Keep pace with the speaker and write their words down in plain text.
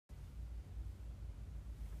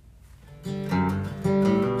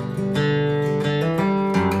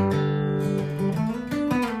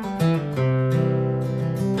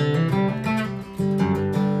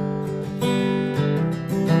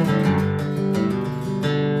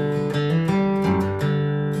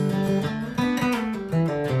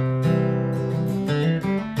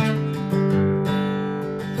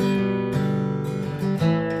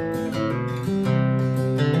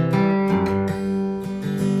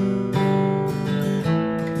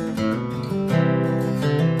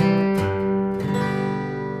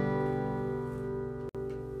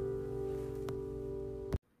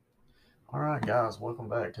guys, welcome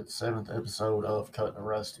back to the 7th episode of Cutting the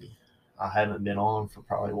Rusty. I haven't been on for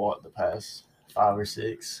probably the past 5 or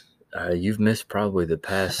 6. You've missed probably the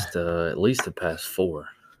past, at least the past 4.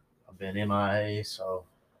 I've been MIA, so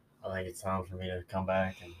I think it's time for me to come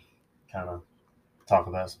back and kind of talk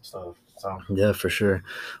about some stuff. Yeah, for sure.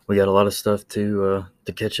 We got a lot of stuff to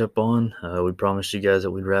catch up on. We promised you guys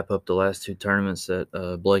that we'd wrap up the last 2 tournaments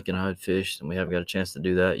that Blake and I had fished, and we haven't got a chance to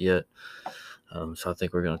do that yet. So I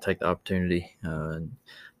think we're going to take the opportunity and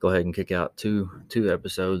go ahead and kick out two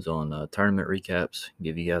episodes on tournament recaps,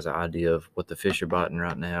 give you guys an idea of what the fish are biting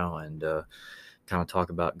right now, and kind of talk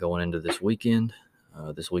about going into this weekend.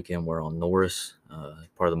 This weekend we're on Norris,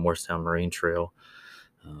 part of the Morristown Marine Trail.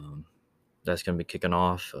 That's going to be kicking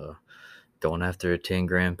off, going after a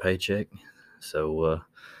 10-grand paycheck. So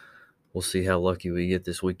we'll see how lucky we get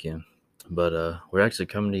this weekend. But we're actually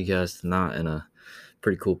coming to you guys tonight in a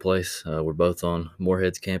pretty cool place. We're both on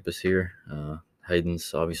Moorhead's campus here.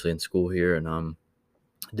 Hayden's obviously in school here, and I'm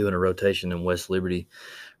doing a rotation in West Liberty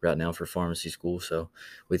right now for pharmacy school. So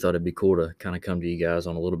we thought it'd be cool to kind of come to you guys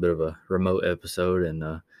on a little bit of a remote episode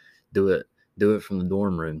and do it from the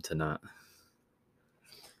dorm room tonight.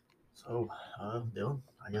 So, Dylan,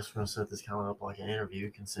 I guess we're going to set this kind of up like an interview,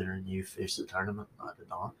 considering you fished the tournament. I did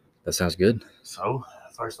not. That sounds good. So,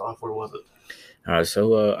 first off, where was it? All right,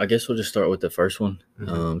 so I guess we'll just start with the first one.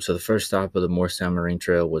 So the first stop of the Morristown Marine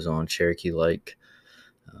Trail was on Cherokee Lake.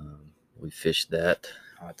 We fished that.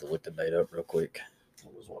 I'll have to look the date up real quick.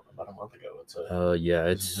 It was about a month ago. It's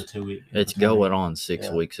 2 week. It's going on 6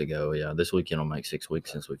 weeks ago. Yeah, this weekend will make 6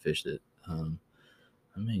 weeks since we fished it.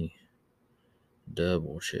 Let me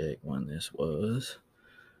double check when this was.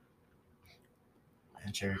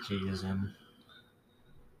 And Cherokee is in.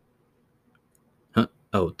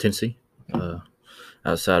 Tennessee.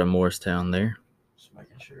 Outside of Morristown there. Just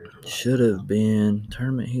making sure. Should have been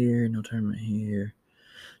tournament here. No tournament here.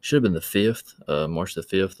 Should have been the 5th, March the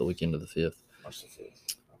 5th, the weekend of the 5th. March the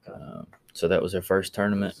 5th. Okay. So that was our first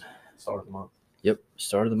tournament. Start of the month. Yep,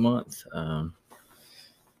 start of the month.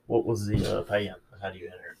 What was the pay-in? How do you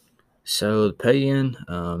enter? So the pay-in,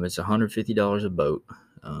 it's $150 a boat,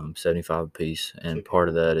 75 a piece, and part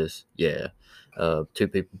of that is 2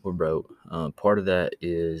 people per boat. Part of that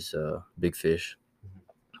is big fish.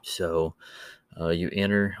 So you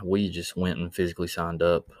enter. We just went and physically signed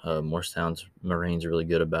up. Morristown's Marine's really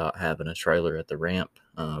good about having a trailer at the ramp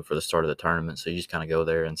for the start of the tournament. So you just kind of go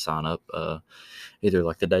there and sign up either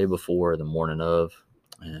like the day before or the morning of.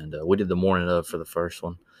 And we did the morning of for the first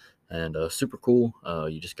one. And super cool.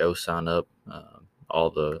 You just go sign up. All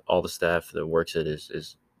the staff that works it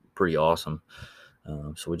is pretty awesome.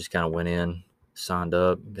 So we just kind of went in, signed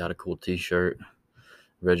up, got a cool T-shirt,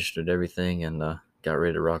 registered everything, and got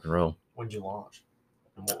ready to rock and roll. When did you launch?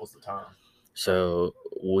 And what was the time? So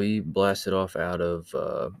we blasted off out of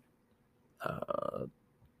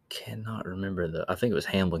cannot remember I think it was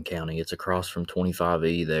Hamlin County. It's across from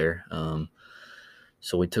 25E there.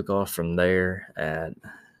 So we took off from there at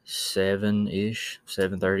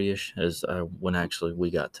 7:30ish as when actually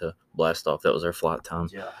we got to blast off. That was our flight time.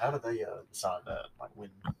 Yeah, how did they decide that? Like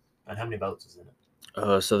when and how many boats is in it?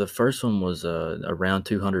 So the first one was around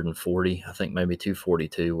 240. I think maybe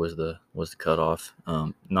 242 was the cutoff.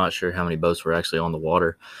 Not sure how many boats were actually on the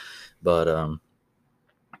water, but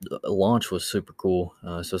the launch was super cool.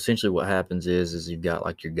 So essentially what happens is you've got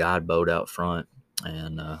like your guide boat out front,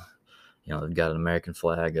 and they've got an American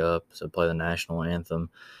flag up, so play the national anthem,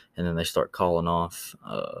 and then they start calling off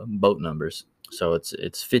boat numbers. So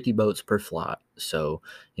it's 50 boats per flight. So,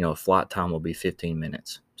 a flight time will be 15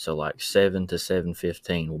 minutes. So like 7 to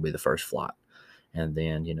 7:15 will be the first flight. And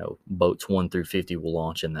then, boats 1 through 50 will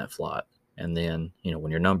launch in that flight. And then, when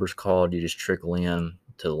your number's called, you just trickle in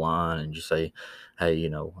to the line and just say,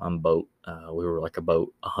 hey, I'm boat. We were like a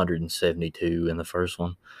boat 172 in the first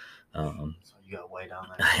one. So you got way down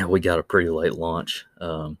there. We got a pretty late launch.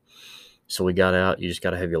 So we got out. You just got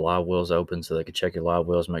to have your live wells open so they could check your live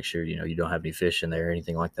wells, make sure, you don't have any fish in there or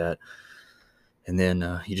anything like that. And then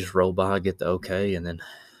you just roll by, get the okay, and then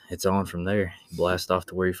it's on from there. Blast off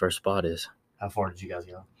to where your first spot is. How far did you guys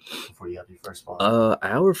go before you got to your first spot?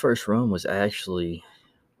 Our first run was actually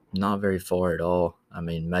not very far at all. I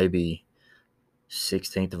mean, maybe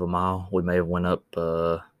 1/16 of a mile. We may have went up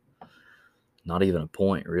not even a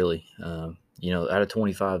point, really. Out of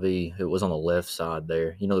 25E, it was on the left side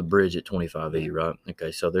there. The bridge at 25E, right?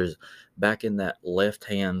 Okay, so there's back in that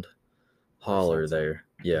left-hand holler there.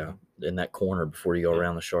 Yeah, in that corner before you go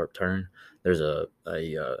around the sharp turn, there's a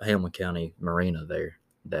Hamlin County marina there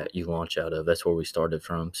that you launch out of. That's where we started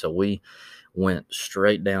from. So we went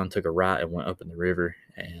straight down, took a right, and went up in the river.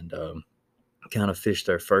 And kind of fished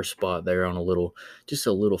our first spot there on a little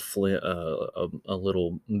flint, a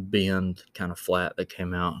little bend, kind of flat that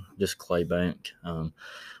came out, just clay bank.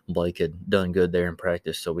 Blake had done good there in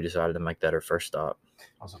practice, so we decided to make that our first stop.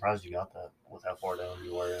 I'm surprised you got that with how far down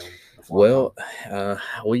you were in the fly. Well,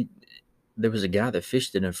 there was a guy that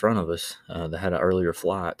fished it in front of us that had an earlier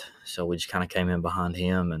flight, so we just kind of came in behind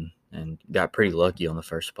him and got pretty lucky on the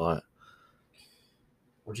first spot.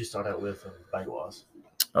 What'd you start out with bait-wise?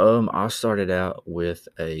 I started out with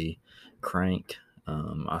a crank.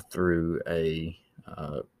 I threw a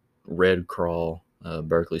red crawl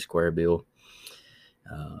Berkeley square bill,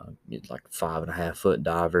 like 5.5 foot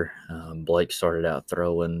diver. Blake started out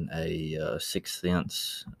throwing a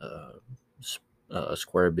 6th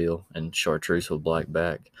square bill and chartreuse with black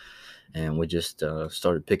back. And we just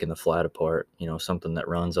started picking the flat apart, something that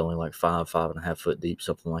runs only like 5.5 foot deep,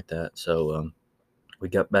 something like that. So we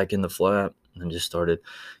got back in the flat and just started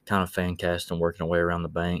kind of fan casting, working our way around the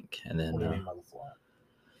bank. And then, what do you mean by the flat?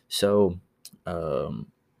 So,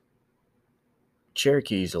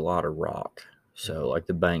 Cherokee's a lot of rock. So, like,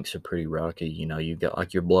 the banks are pretty rocky. You've got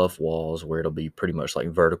like your bluff walls where it'll be pretty much like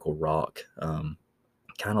vertical rock, kind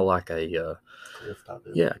of like a cliff type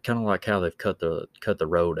deal. Yeah, kind of like how they've cut the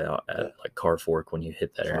road out at like Car Fork when you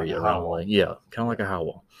hit that area like around the lake. Yeah, kind of like a high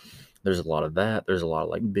wall. There's a lot of that. There's a lot of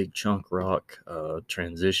like big chunk rock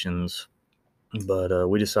transitions. But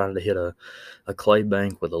we decided to hit a clay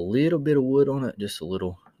bank with a little bit of wood on it, just a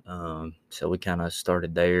little. So we kind of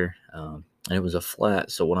started there. And it was a flat.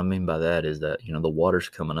 So what I mean by that is that, the water's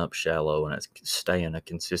coming up shallow and it's staying a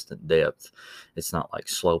consistent depth. It's not like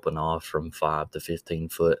sloping off from 5 to 15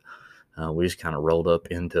 foot. We just kind of rolled up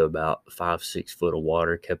into about 5-6 foot of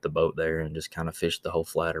water, kept the boat there, and just kind of fished the whole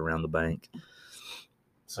flat around the bank.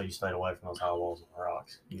 So you stayed away from those high walls and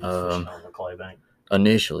rocks? You just fishing on the clay bank?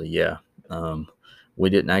 Initially, yeah. We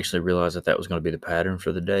didn't actually realize that was going to be the pattern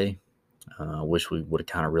for the day. I wish we would have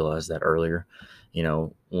kind of realized that earlier.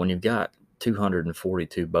 When you've got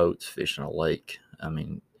 242 boats fishing a lake, I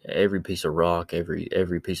mean, every piece of rock,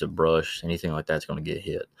 every piece of brush, anything like that's going to get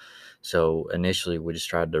hit. So initially, we just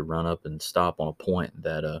tried to run up and stop on a point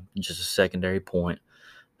that just a secondary point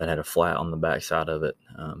that had a flat on the backside of it.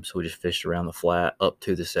 So we just fished around the flat up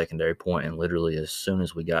to the secondary point, and literally as soon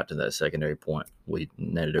as we got to that secondary point, we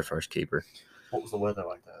netted our first keeper. What was the weather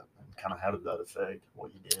like that? And kind of how did that affect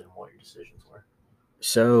what you did and what your decisions were?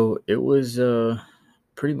 So it was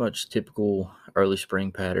pretty much typical early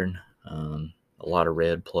spring pattern. A lot of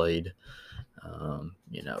red played, a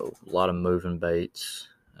lot of moving baits,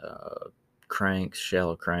 cranks,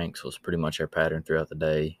 shallow cranks was pretty much our pattern throughout the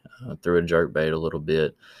day. Threw a jerk bait a little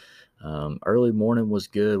bit. Early morning was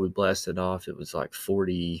good. We blasted off. It was like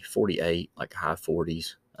 40, 48, like high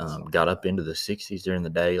 40s. Got up into the 60s during the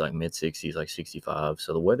day, like mid 60s, like 65.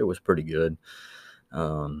 So the weather was pretty good.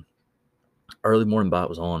 Early morning bite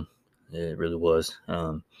was on. It really was.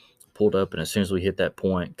 Pulled up, and as soon as we hit that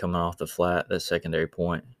point, coming off the flat, that secondary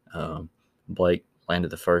point, Blake landed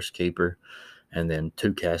the first keeper. And then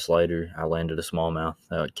 2 casts later, I landed a smallmouth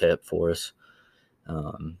that it kept for us.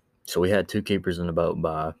 So we had 2 keepers in the boat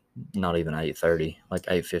by not even 8:30, like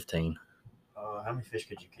 8:15. How many fish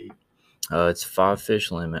could you keep? It's 5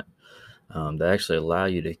 fish limit. They actually allow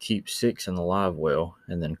you to keep 6 in the live well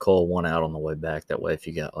and then cull 1 out on the way back. That way, if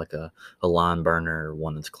you got like a line burner or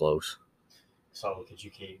one that's close. So could you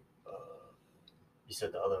keep, you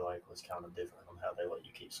said the other lake was kind of different on how they let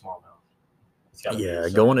you keep smallmouth. Yeah,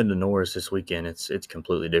 going into Norris this weekend, it's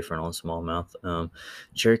completely different on smallmouth.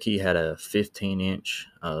 Cherokee had a 15-inch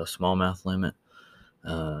smallmouth limit,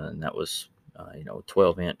 and that was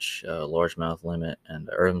 12-inch largemouth limit,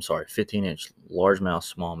 15-inch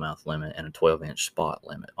largemouth smallmouth limit, and a 12-inch spot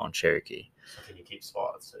limit on Cherokee. So can you keep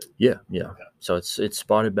spots too? Yeah. Okay. So it's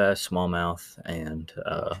spotted bass, smallmouth, and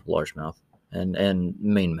largemouth, and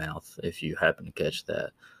meanmouth if you happen to catch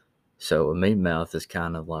that. So a meanmouth is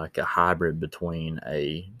kind of like a hybrid between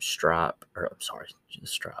a smallmouth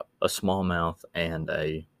and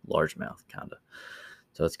a largemouth, kind of.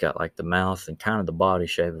 So it's got like the mouth and kind of the body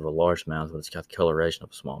shape of a largemouth, but it's got the coloration of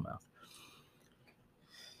a smallmouth.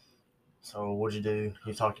 So what'd you do?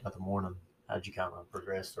 You talked about the morning. How'd you kind of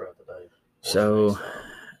progress throughout the day? So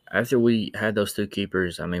after we had those 2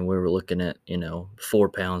 keepers, I mean, we were looking at, 4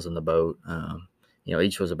 pounds in the boat.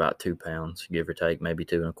 Each was about 2 pounds, give or take, maybe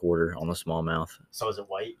 2 1/4 on the smallmouth. So is it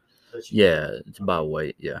weight? Yeah, it's by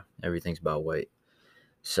weight. Yeah, everything's by weight.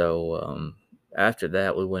 So after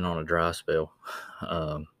that, we went on a dry spell.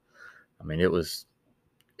 It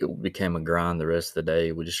became a grind the rest of the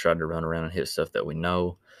day. We just tried to run around and hit stuff that we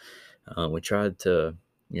know. We tried to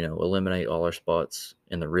eliminate all our spots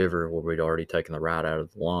in the river where we'd already taken the ride out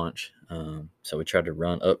of the launch. So we tried to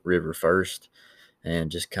run upriver first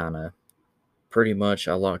and just kind of pretty much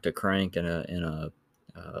I locked a crank and a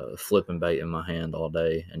flipping bait in my hand all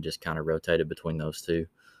day and just kind of rotated between those two.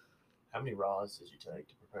 How many rods did you take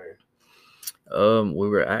to prepare?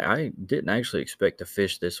 I didn't actually expect to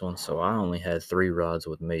fish this one, so I only had 3 rods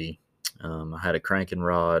with me. I had a cranking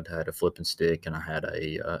rod, I had a flipping stick, and I had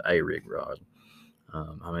a rig rod.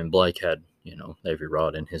 Blake had every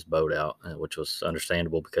rod in his boat out, which was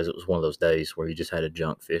understandable because it was one of those days where you just had a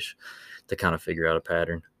junk fish to kind of figure out a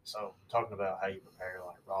pattern. So talking about how you prepare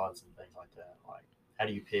like rods and things like that, like how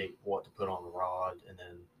do you pick what to put on the rod, and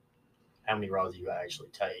then how many rods do you actually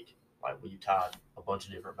take? Like, will you tie a bunch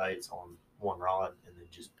of different baits on one rod and then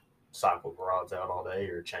just cycle the rods out all day,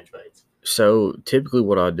 or change baits? So typically,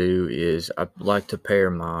 what I do is I like to pair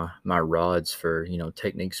my rods for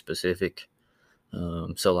technique specific.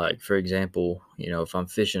 So, like for example, if I'm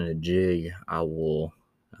fishing a jig, I will,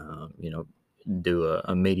 do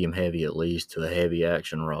a medium heavy at least to a heavy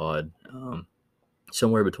action rod,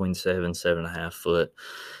 somewhere between 7.5 foot.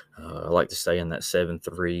 I like to stay in that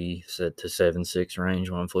 7.3 to 7.6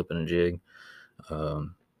 range when I'm flipping a jig.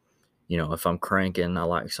 Um, if I'm cranking, I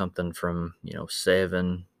like something from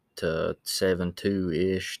 7 to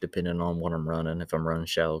 7.2 ish, depending on what I'm running. If I'm running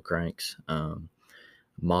shallow cranks,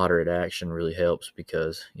 moderate action really helps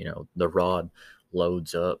because the rod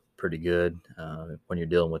loads up pretty good. When you're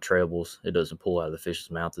dealing with trebles, it doesn't pull out of the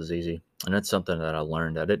fish's mouth as easy, and that's something that I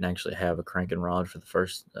learned. I didn't actually have a cranking rod for the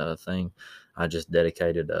first thing. I just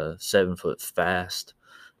dedicated a 7 foot fast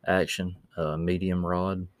action medium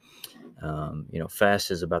rod.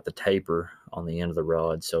 Fast is about the taper on the end of the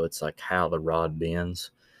rod, so it's like how the rod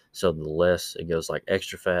bends. So the less it goes, like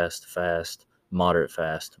extra fast, fast,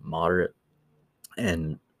 moderate.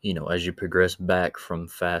 And as you progress back from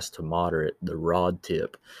fast to moderate, the rod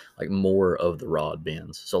tip, like more of the rod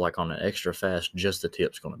bends. So like on an extra fast, just the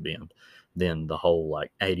tip's going to bend. Then the whole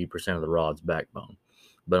like 80% of the rod's backbone.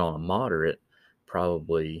 But on a moderate,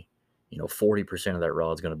 probably 40% of that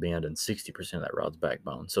rod's going to bend and 60% of that rod's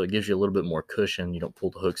backbone. So it gives you a little bit more cushion. You don't pull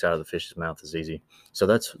the hooks out of the fish's mouth as easy. So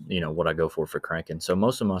that's what I go for cranking. So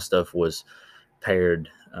most of my stuff was paired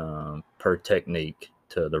per technique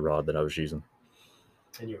to the rod that I was using.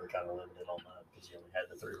 And you were kind of limited on that because you only had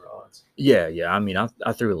the 3 rods. Yeah.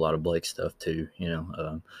 I threw a lot of Blake stuff too.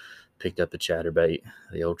 Picked up the chatterbait,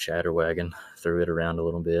 the old chatter wagon, threw it around a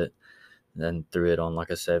little bit, then threw it on like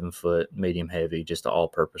a 7 foot medium heavy, just an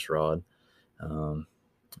all-purpose rod.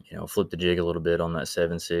 Flipped the jig a little bit on that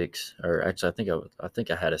 7.6, or actually, I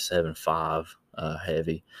think I had a 7.5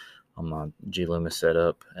 heavy on my G Loomis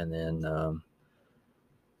setup, and then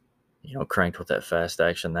cranked with that fast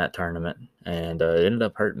action that tournament, and it ended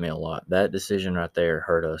up hurting me a lot. That decision right there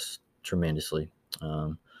hurt us tremendously.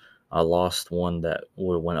 I lost one that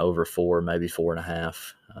would have went over 4, maybe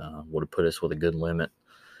 4.5. Would have put us with a good limit,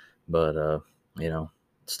 but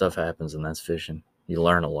stuff happens, and that's fishing. You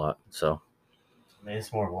learn a lot, so.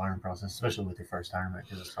 It's more of a learning process, especially with your first tournament,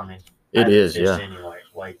 because I it haven't is, fished yeah. any like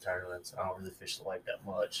lake tournaments. I don't really fish the lake that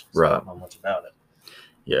much, so right. I don't know much about it.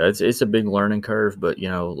 Yeah, it's a big learning curve, but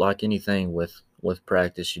like anything with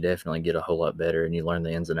practice, you definitely get a whole lot better, and you learn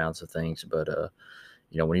the ins and outs of things. But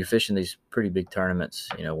when you're fishing these pretty big tournaments,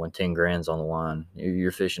 when 10 grand's on the line,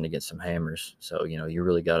 you're fishing against some hammers. So you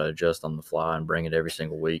really got to adjust on the fly and bring it every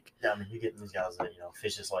single week. Yeah, you get these guys that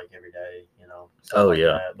fish this lake every day. Oh like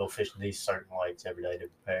yeah, they'll fish these certain lakes every day to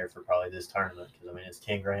prepare for probably this tournament because it's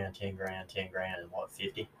 10 grand, 10 grand, 10 grand, and what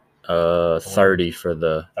 50? 30 for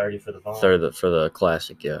the 30 for the fun. For the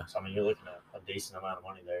classic, yeah. So you're looking at a decent amount of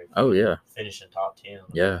money there. Oh yeah, finishing top 10.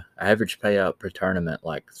 Yeah, average payout per tournament,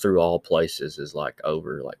 like through all places, is like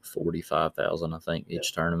over like 45,000, I think,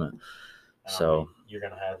 each tournament. And so you're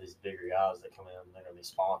gonna have these bigger guys that come in. They're gonna be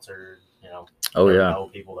sponsored. Oh yeah. Know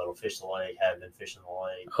people that'll fish the lake, have been fishing the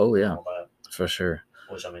lake. Oh yeah, for sure.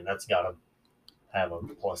 Which that's gotta have a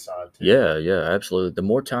plus side too. Yeah, absolutely. The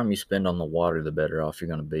more time you spend on the water, the better off you're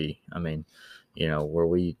going to be. I'm in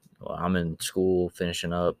school,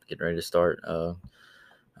 finishing up, getting ready to start on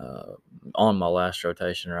my last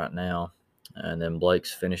rotation right now, and then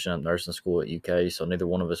Blake's finishing up nursing school at UK, so neither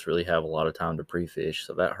one of us really have a lot of time to pre-fish,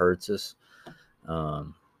 so that hurts us.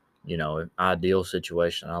 Ideal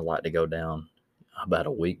situation, I'd like to go down about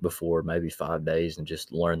a week before, maybe 5 days, and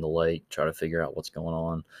just learn the lake, try to figure out what's going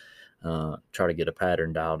on. Try to get a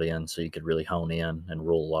pattern dialed in so you could really hone in and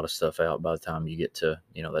rule a lot of stuff out by the time you get to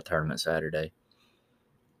that tournament Saturday.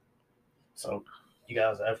 So you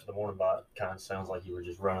guys, after the morning bite, kind of sounds like you were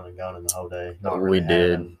just running and gunning the whole day. Not really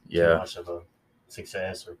having too much of a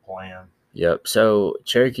success or plan. Yep. So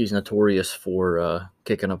Cherokee's notorious for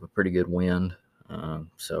kicking up a pretty good wind.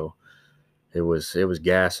 So it was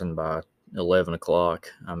gassing by 11 o'clock.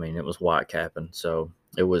 I mean, it was white capping. So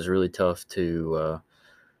it was really tough to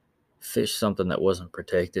fish something that wasn't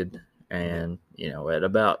protected. And at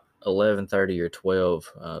about 11:30 or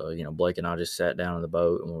 12, Blake and I just sat down in the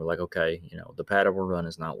boat and we were like, okay, the pattern we're running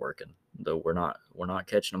is not working. Though we're not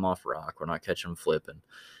catching them off rock. We're not catching them flipping.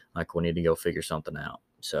 Like, we need to go figure something out.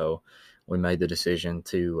 So we made the decision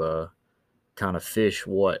to kind of fish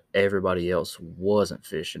what everybody else wasn't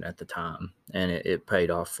fishing at the time, and it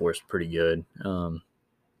paid off for us pretty good.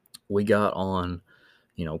 We got on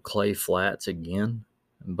clay flats again,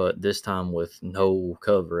 but this time with no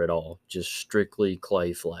cover at all, just strictly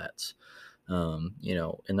clay flats. In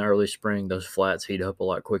the early spring, those flats heat up a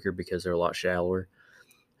lot quicker because they're a lot shallower.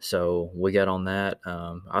 So we got on that.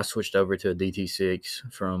 I switched over to a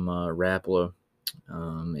DT6 from Rapala.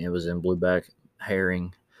 It was in blueback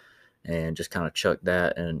herring, and just kind of chucked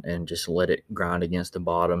that and just let it grind against the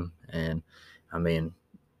bottom. And I mean,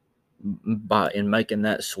 in making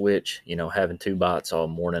that switch, having two bites all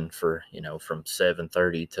morning for, from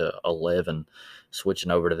 7:30 to 11, switching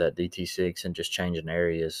over to that DT6 and just changing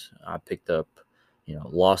areas, I picked up,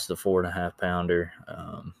 lost the 4.5 pounder,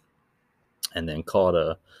 and then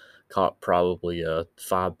caught probably a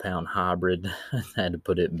 5 pound hybrid. Had to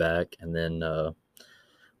put it back, and then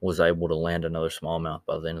was able to land another smallmouth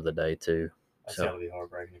by the end of the day too. That's So gotta be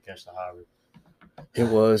heartbreaking to catch the hybrid. it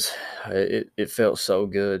was. It felt so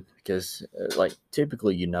good because, like,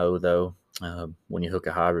 typically, though, when you hook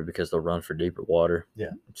a hybrid, because they'll run for deeper water.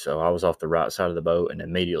 Yeah. So I was off the right side of the boat, and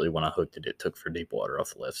immediately when I hooked it, it took for deep water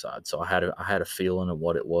off the left side. So I had a feeling of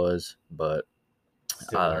what it was, but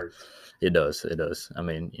Still hurts. it does. It does. I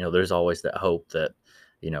mean, there's always that hope that,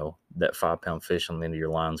 that 5 pound fish on the end of your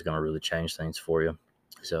line is going to really change things for you.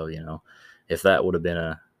 So, if that would have been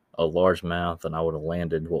a largemouth and I would have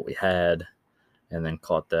landed what we had and then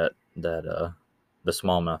caught the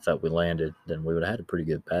smallmouth that we landed, then we would have had a pretty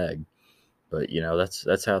good bag. But,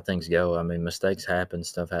 that's how things go. I mean, mistakes happen,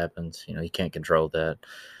 stuff happens. You can't control that.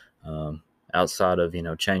 Outside of,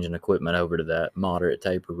 changing equipment over to that moderate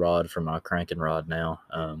taper rod for my cranking rod now,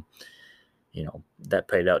 that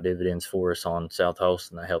paid out dividends for us on South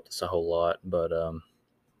Host, and that helped us a whole lot. But,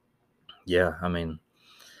 yeah, I mean,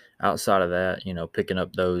 outside of that, picking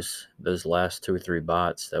up those last 2 or 3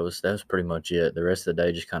 bites, that was pretty much it. The rest of the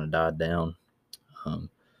day just kind of died down.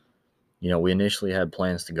 We initially had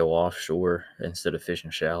plans to go offshore instead of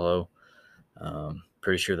fishing shallow.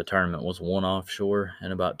 Pretty sure the tournament was one offshore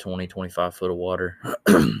in about 20-25 foot of water.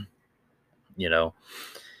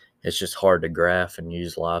 It's just hard to graph and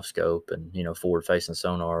use live scope and, forward facing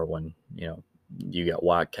sonar when, you got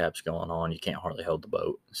white caps going on. You can't hardly hold the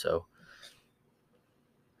boat. So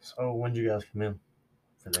when did you guys come in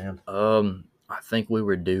for the end? I think we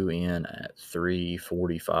were due in at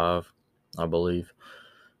 3:45, I believe.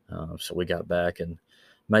 So we got back and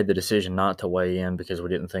made the decision not to weigh in because we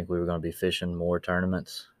didn't think we were going to be fishing more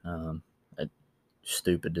tournaments. A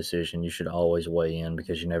stupid decision. You should always weigh in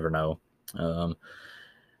because you never know.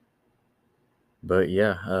 But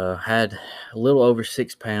yeah, had a little over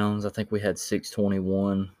 6 pounds. I think we had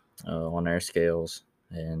 621 on our scales,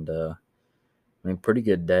 and I mean, pretty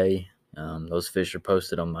good day. Those fish are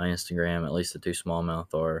posted on my Instagram. At least the 2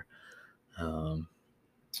 smallmouth are.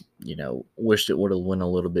 Wished it would have went a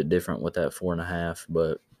little bit different with that 4.5,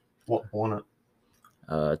 but what won it?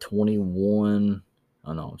 21.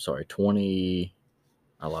 Oh no, I'm sorry, 20.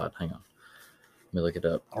 I lied. Hang on. Let me look it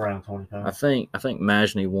up. Around 20 pounds. I think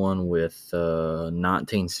Majney won with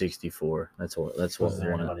 1964. That's what Was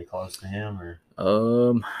there won anybody close to him, or?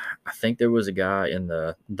 I think there was a guy in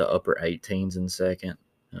the upper 18s in second.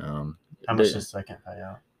 How much does second pay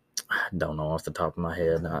out? I don't know off the top of my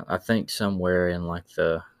head. I think somewhere in like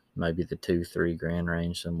maybe the 2-3 grand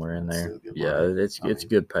range, somewhere in there. Yeah, it's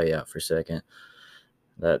good payout for second.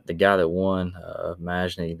 That the guy that won,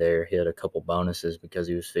 Majney, there hit a couple bonuses because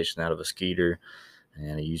he was fishing out of a skeeter,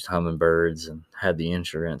 and he used hummingbirds and had the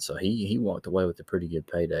insurance, so he walked away with a pretty good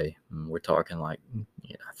payday. And we're talking like,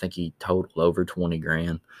 I think he totaled over 20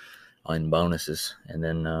 grand in bonuses, and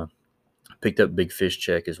then picked up big fish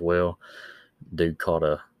check as well. Dude caught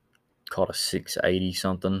a 680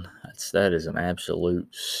 something. That is an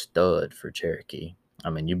absolute stud for Cherokee. I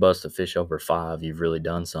mean, you bust a fish over 5, you've really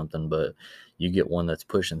done something, but you get one that's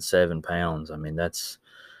pushing 7 pounds. I mean, it's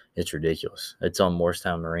ridiculous. It's on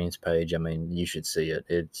Morristown Marine's page. I mean, you should see it.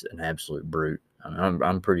 It's an absolute brute. I mean,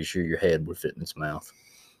 I'm pretty sure your head would fit in its mouth.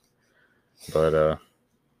 But So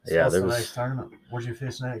yeah, there was the next tournament. Where'd you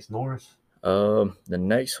fish next? Norris? The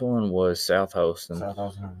next one was South Holston. South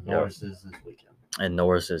Austin and Yep. Norris is this weekend. And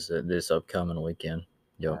Norris is this upcoming weekend.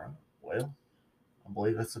 Yep. All right. Well, I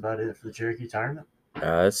believe that's about it for the Cherokee tournament.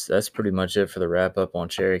 That's pretty much it for the wrap up on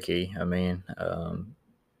Cherokee. I mean,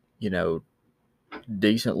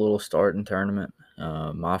 decent little starting tournament.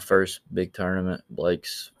 My first big tournament,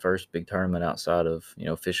 Blake's first big tournament outside of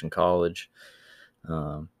fishing college.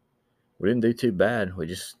 We didn't do too bad. We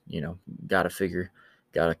just got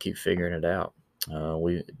to keep figuring it out.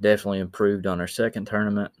 We definitely improved on our second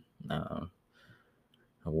tournament.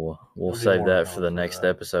 We'll save that for the next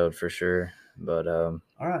episode for sure. But all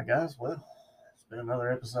right, guys. Well, it's been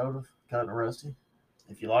another episode of Cutting Rusty.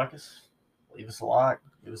 If you like us, leave us a like,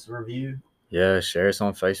 give us a review. Yeah, share us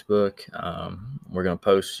on Facebook. We're gonna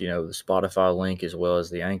post, the Spotify link as well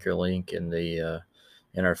as the Anchor link in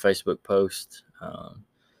our Facebook post.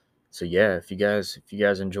 So yeah, if you guys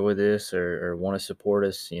enjoy this or want to support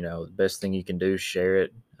us, the best thing you can do is share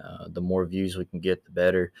it. The more views we can get, the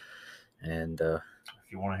better. And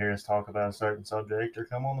if you want to hear us talk about a certain subject or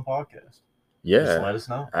come on the podcast, yeah, just let us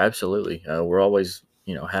know. Absolutely. We're always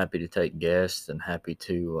happy to take guests and happy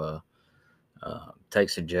to take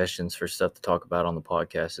suggestions for stuff to talk about on the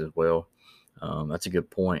podcast as well. That's a good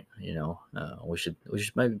point. We should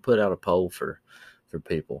maybe put out a poll for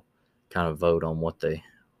people, kind of vote on what they,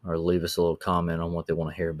 or leave us a little comment on what they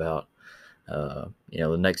want to hear about.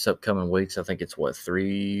 The next upcoming weeks, I think it's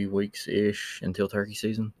 3 weeks ish until turkey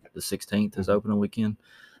season. The 16th is opening weekend.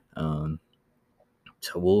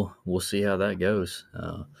 So we'll see how that goes.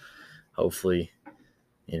 Hopefully,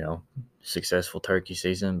 successful turkey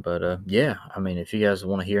season. But yeah, I mean, if you guys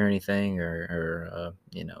want to hear anything or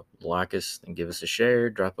like us and give us a share,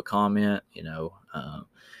 drop a comment,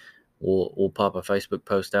 we'll pop a Facebook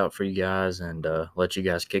post out for you guys and let you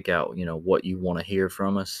guys kick out, what you want to hear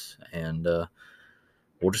from us, and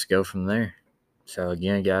we'll just go from there. So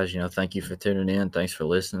again, guys, thank you for tuning in. Thanks for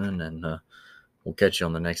listening, and we'll catch you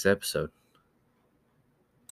on the next episode.